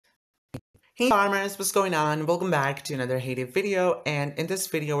Hey farmers, what's going on? Welcome back to another HayDay video, and in this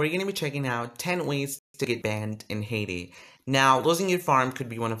video we're going to be checking out 10 ways to get banned in HayDay. Now, losing your farm could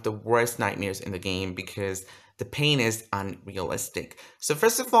be one of the worst nightmares in the game because the pain is unrealistic. So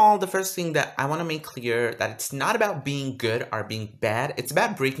first of all, the first thing that I want to make clear that it's not about being good or being bad, it's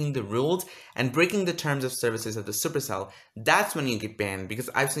about breaking the rules and breaking the terms of services of the Supercell. That's when you get banned,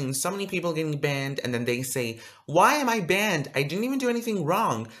 because I've seen so many people getting banned and then they say, why am I banned? I didn't even do anything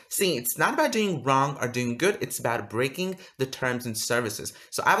wrong. See, it's not about doing wrong or doing good, it's about breaking the terms and services.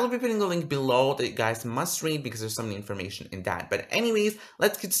 So I will be putting the link below that you guys must read because there's so many information in that. But anyways,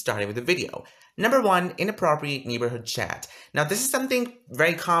 let's get started with the video. Number 1, inappropriate neighborhood chat. Now this is something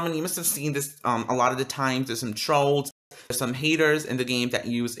very common. You must have seen this a lot of the times. There's some trolls. There's some haters in the game that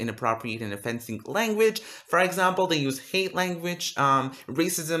use inappropriate and offensive language. For example, they use hate language,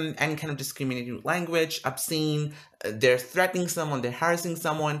 racism, any kind of discriminating language, obscene. They're threatening someone, they're harassing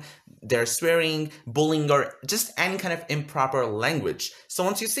someone, they're swearing, bullying, or just any kind of improper language. So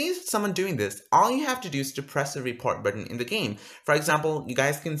once you see someone doing this, all you have to do is to press the report button in the game. For example, you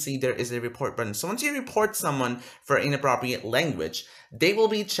guys can see there is a report button. So once you report someone for inappropriate language, they will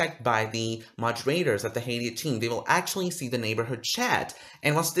be checked by the moderators of the HayDay team. They will actually see the neighborhood chat.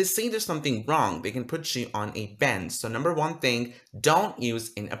 And once they see there's something wrong, they can put you on a ban. So number 1 thing, don't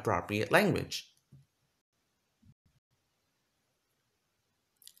use inappropriate language.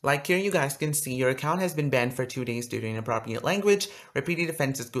 Like here, you guys can see your account has been banned for 2 days due to inappropriate language. Repeated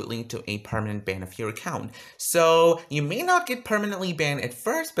offenses could lead to a permanent ban of your account. So you may not get permanently banned at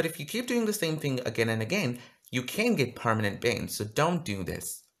first, but if you keep doing the same thing again and again, you can get permanent bans. So don't do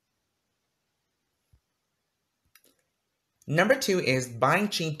this. Number 2 is buying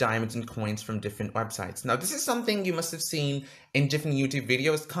cheap diamonds and coins from different websites. Now, this is something you must have seen in different YouTube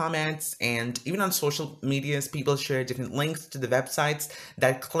videos, comments, and even on social medias, people share different links to the websites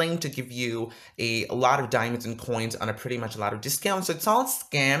that claim to give you a lot of diamonds and coins on a pretty much a lot of discounts. So it's all a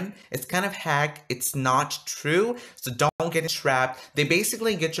scam. It's kind of hack. It's not true. So don't get trapped. They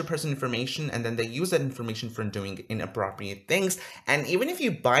basically get your personal information and then they use that information for doing inappropriate things. And even if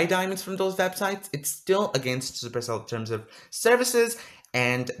you buy diamonds from those websites, it's still against Supercell terms of services,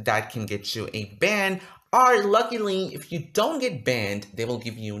 and that can get you a ban. Or luckily, if you don't get banned, they will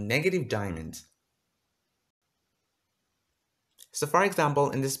give you negative diamonds. So for example,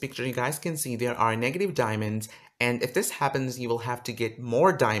 in this picture, you guys can see there are negative diamonds, and if this happens, you will have to get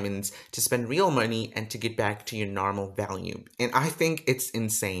more diamonds to spend real money and to get back to your normal value. And I think it's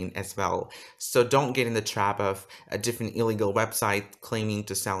insane as well. So don't get in the trap of a different illegal website claiming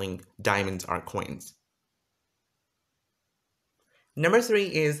to selling diamonds or coins. Number 3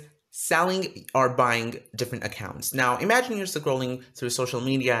 is selling or buying different accounts. Now, imagine you're scrolling through social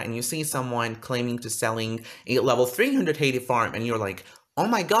media and you see someone claiming to selling a level 300 HayDay farm, and you're like, oh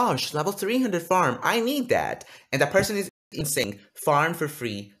my gosh, level 300 farm, I need that. And that person is saying, farm for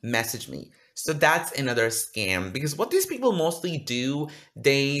free, message me. So that's another scam, because what these people mostly do,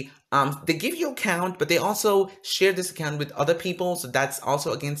 they give you an account, but they also share this account with other people. So that's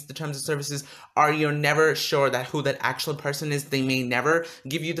also against the terms of services. Or you're never sure that who that actual person is. They may never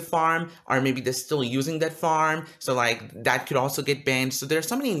give you the farm, or maybe they're still using that farm. So like that could also get banned. So there are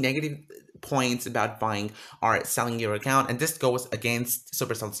so many negative points about buying or selling your account, and this goes against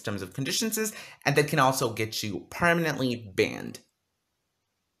Supercell's terms of conditions, and that can also get you permanently banned.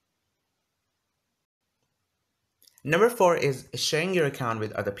 Number 4 is sharing your account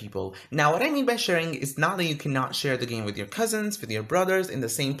with other people. Now, what I mean by sharing is not that you cannot share the game with your cousins, with your brothers in the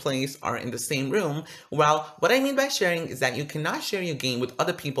same place or in the same room. Well, what I mean by sharing is that you cannot share your game with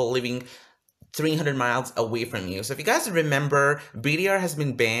other people living 300 miles away from you. So if you guys remember, BDR has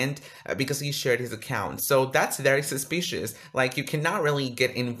been banned because he shared his account. So that's very suspicious. Like, you cannot really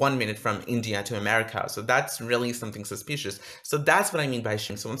get in 1 minute from India to America. So that's really something suspicious. So that's what I mean by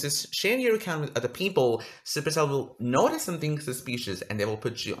sharing. So once you share your account with other people, Supercell will notice something suspicious and they will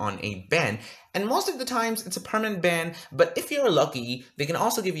put you on a ban. And most of the times it's a permanent ban, but if you're lucky, they can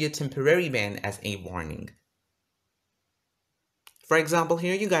also give you a temporary ban as a warning. For example,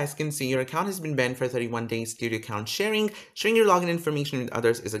 here you guys can see your account has been banned for 31 days due to account sharing. Sharing your login information with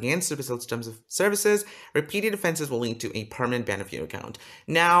others is against Supercell's terms of services. Repeated offenses will lead to a permanent ban of your account.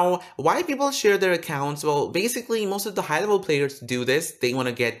 Now, why people share their accounts? Well, basically, most of the high-level players do this. They want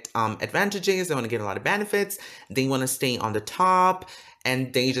to get advantages. They want to get a lot of benefits. They want to stay on the top,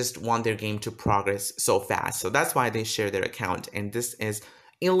 and they just want their game to progress so fast. So that's why they share their account, and this is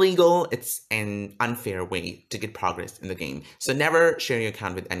illegal. It's an unfair way to get progress in the game. So never share your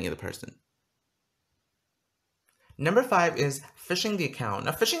account with any other person. Number 5 is phishing the account.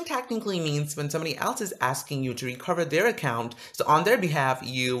 Now, phishing technically means when somebody else is asking you to recover their account. So on their behalf,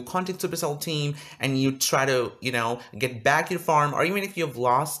 you contact Supercell team and you try to, get back your farm, or even if you've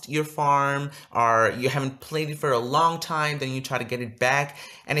lost your farm or you haven't played it for a long time, then you try to get it back.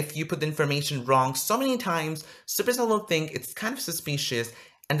 And if you put the information wrong so many times, Supercell will think it's kind of suspicious,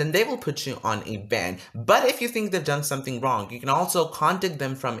 and then they will put you on a ban. But if you think they've done something wrong, you can also contact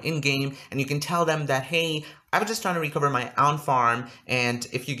them from in-game and you can tell them that, hey, I was just trying to recover my own farm, and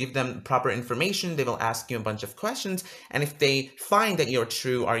if you give them proper information, they will ask you a bunch of questions, and if they find that you're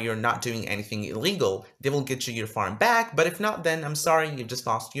true or you're not doing anything illegal, they will get you your farm back, but if not, then I'm sorry, you've just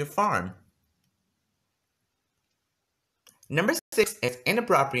lost your farm. Number 6 is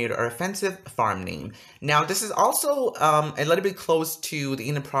inappropriate or offensive farm name. Now, this is also a little bit close to the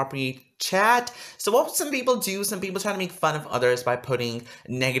inappropriate chat. So what some people do, some people try to make fun of others by putting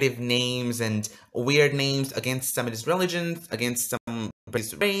negative names and weird names against somebody's religion, against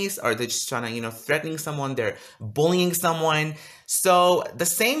somebody's race, or they're just trying to, threatening someone, they're bullying someone. So the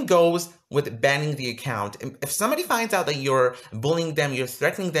same goes with banning the account. If somebody finds out that you're bullying them, you're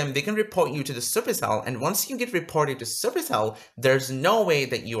threatening them, they can report you to the Supercell, and once you get reported to Supercell, there's no way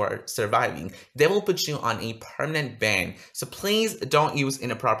that you are surviving. They will put you on a permanent ban. So please don't use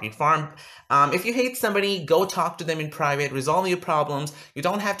inappropriate farm. If you hate somebody, go talk to them in private, resolve your problems. You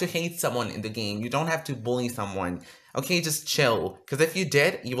don't have to hate someone in the game. You don't have to bully someone. Okay, just chill, because if you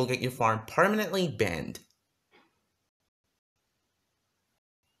did, you will get your farm permanently banned.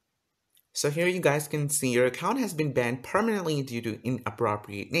 So here you guys can see your account has been banned permanently due to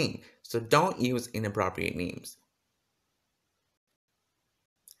inappropriate name. So don't use inappropriate names.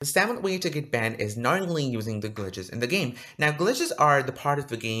 The 7th way to get banned is knowingly using the glitches in the game. Now, glitches are the part of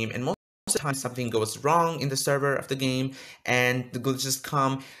the game, and most of the time something goes wrong in the server of the game and the glitches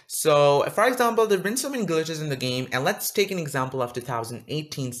come. So for example, there have been so many glitches in the game, and let's take an example of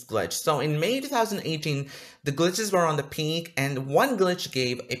 2018's glitch. So in May 2018, the glitches were on the peak, and one glitch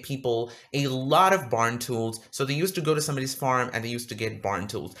gave people a lot of barn tools. So they used to go to somebody's farm and they used to get barn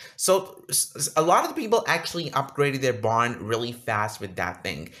tools. So a lot of the people actually upgraded their barn really fast with that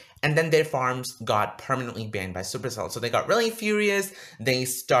thing. And then their farms got permanently banned by Supercell. So they got really furious. They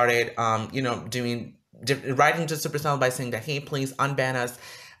started, writing to Supercell by saying that, hey, please unban us.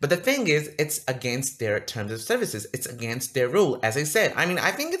 But the thing is, it's against their terms of services. It's against their rule. As I said,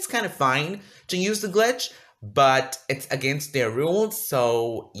 I think it's kind of fine to use the glitch, but it's against their rules,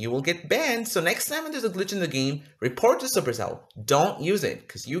 so you will get banned. So next time when there's a glitch in the game, report to Supercell. Don't use it,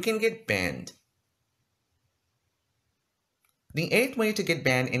 because you can get banned. The 8th way to get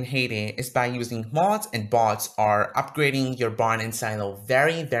banned in HayDay is by using mods and bots or upgrading your barn and silo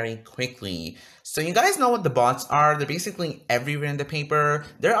very, very quickly. So you guys know what the bots are. They're basically everywhere in the paper.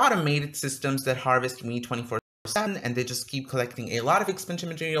 They're automated systems that harvest meat 24/7, and they just keep collecting a lot of expansion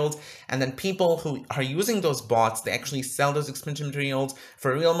materials, and then people who are using those bots, they actually sell those expansion materials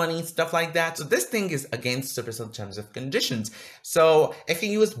for real money, stuff like that. So this thing is against Supercell terms of conditions. So if you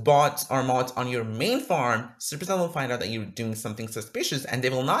use bots or mods on your main farm, Supercell will find out that you're doing something suspicious, and they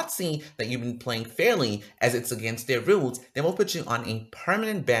will not see that you've been playing fairly, as it's against their rules. They will put you on a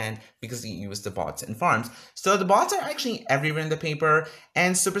permanent ban because you use the bots in farms. So the bots are actually everywhere in the paper,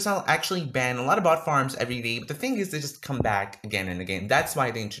 and Supercell actually ban a lot of bot farms every day. But the thing is, they just come back again and again. That's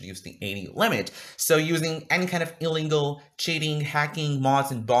why they introduced the 80 limit. So using any kind of illegal cheating, hacking,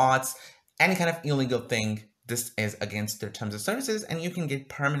 mods and bots, any kind of illegal thing, this is against their terms of services, and you can get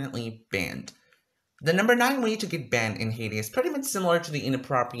permanently banned. The number 9 way to get banned in HayDay is pretty much similar to the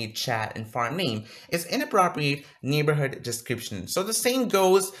inappropriate chat and farm name, is inappropriate neighborhood description. So the same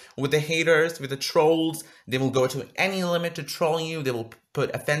goes with the haters, with the trolls. They will go to any limit to troll you. They will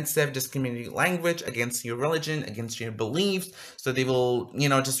put offensive, discriminating language against your religion, against your beliefs. So they will,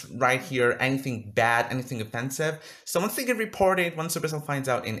 just write here anything bad, anything offensive. So once they get reported, once Supercell finds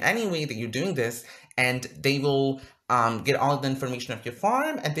out in any way that you're doing this, and they will get all the information of your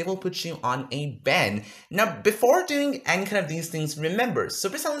farm, and they will put you on a ban. Now, before doing any kind of these things, remember,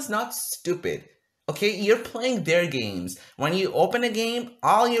 Supercell is not stupid. Okay, you're playing their games. When you open a game,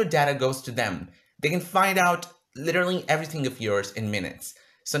 all your data goes to them. They can find out literally everything of yours in minutes.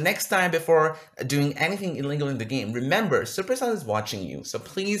 So next time, before doing anything illegal in the game, remember, Supercell is watching you. So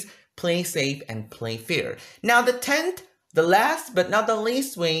please play safe and play fair. Now, the 10th, the last but not the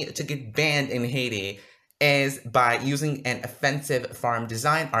least way to get banned in HayDay is by using an offensive farm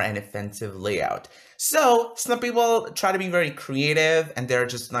design or an offensive layout. So some people try to be very creative, and they're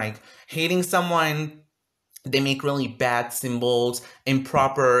just like hating someone, they make really bad symbols,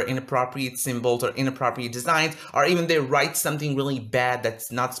 inappropriate symbols, or inappropriate designs, or even they write something really bad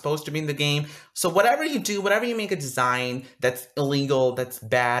that's not supposed to be in the game. So whatever you do, whatever you make a design that's illegal, that's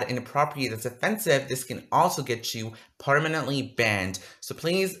bad, inappropriate, that's offensive, this can also get you permanently banned. So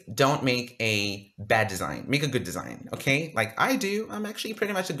please don't make a bad design. Make a good design, okay? Like I do. I'm actually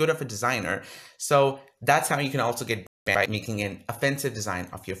pretty much a good of a designer. So that's how you can also get banned, by making an offensive design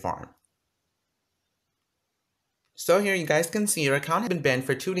of your farm. So here you guys can see your account has been banned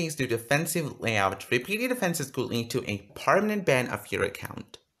for 2 days due to offensive layout. Repeated offenses could lead to a permanent ban of your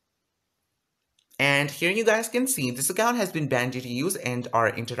account. And here you guys can see this account has been banned due to use and or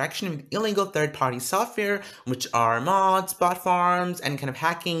interaction with illegal third-party software, which are mods, bot farms, and kind of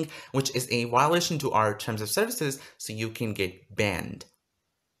hacking, which is a violation to our terms of services, so you can get banned.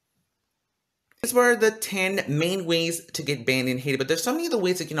 These were the 10 main ways to get banned in HayDay, but there's so many other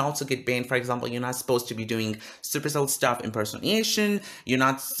ways you can also get banned. For example, you're not supposed to be doing Supercell stuff impersonation, you're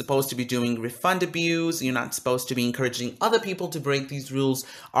not supposed to be doing refund abuse, you're not supposed to be encouraging other people to break these rules,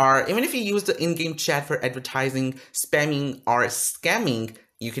 or even if you use the in-game chat for advertising, spamming, or scamming,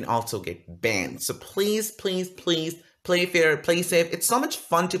 you can also get banned. So please, please, please, play fair, play safe. It's so much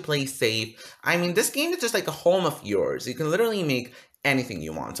fun to play safe. I mean, this game is just like a home of yours. You can literally make anything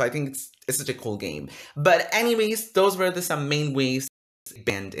you want. So I think it's such a cool game. But anyways, those were some main ways to get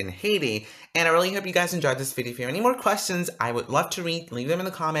banned in HayDay. And I really hope you guys enjoyed this video. If you have any more questions, I would love to read. Leave them in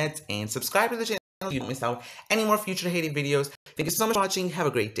the comments and subscribe to the channel so you don't miss out any more future HayDay videos. Thank you so much for watching. Have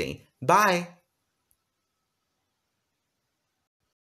a great day. Bye!